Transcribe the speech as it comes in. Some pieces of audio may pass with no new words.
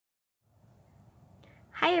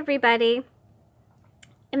Hi everybody!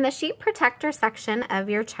 In the sheet protector section of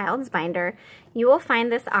your child's binder, you will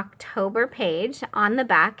find this October page. On the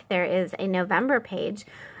back there is a November page,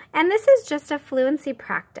 and this is just a fluency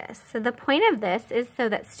practice. So the point of this is so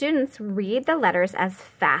that students read the letters as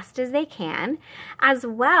fast as they can, as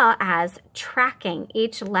well as tracking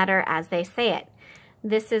each letter as they say it.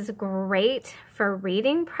 This is great for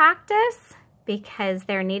reading practice because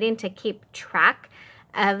they're needing to keep track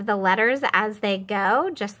of the letters as they go,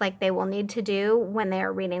 just like they will need to do when they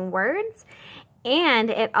are reading words. And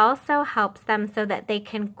it also helps them so that they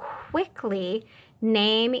can quickly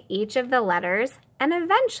name each of the letters and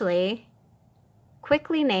eventually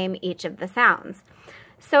quickly name each of the sounds.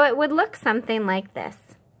 So it would look something like this: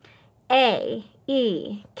 A,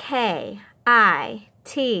 E, K, I,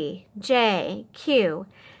 T, J, Q,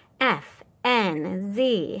 F, N,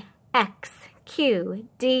 Z, X, Q,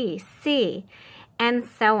 D, C, and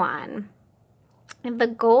so on. And the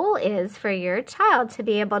goal is for your child to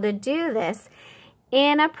be able to do this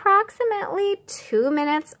in approximately 2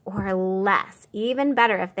 minutes or less. Even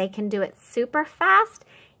better if they can do it super fast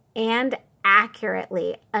and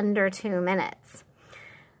accurately under 2 minutes.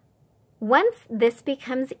 Once this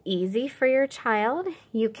becomes easy for your child,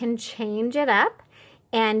 you can change it up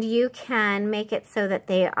and you can make it so that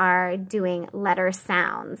they are doing letter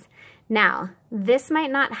sounds. Now, this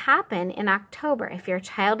might not happen in October. If your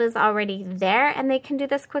child is already there and they can do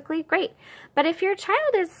this quickly, great. But if your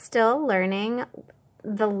child is still learning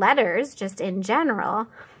the letters just in general,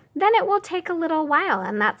 then it will take a little while,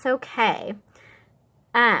 and that's okay.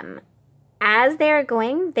 As they're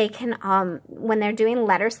going, they can, when they're doing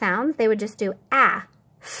letter sounds, they would just do a,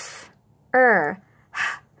 f, h,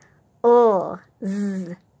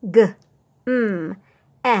 z, g, e,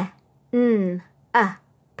 n,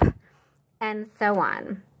 and so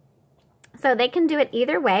on. So they can do it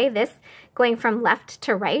either way. This, going from left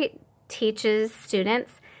to right, teaches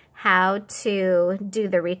students how to do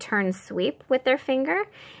the return sweep with their finger,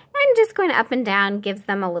 and just going up and down gives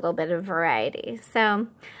them a little bit of variety. So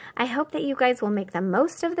I hope that you guys will make the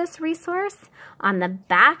most of this resource. On the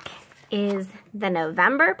back is the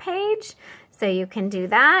November page, so you can do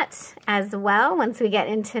that as well once we get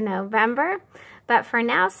into November. But for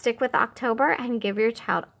now, stick with October and give your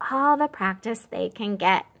child all the practice they can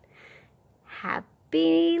get.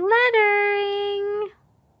 Happy lettering!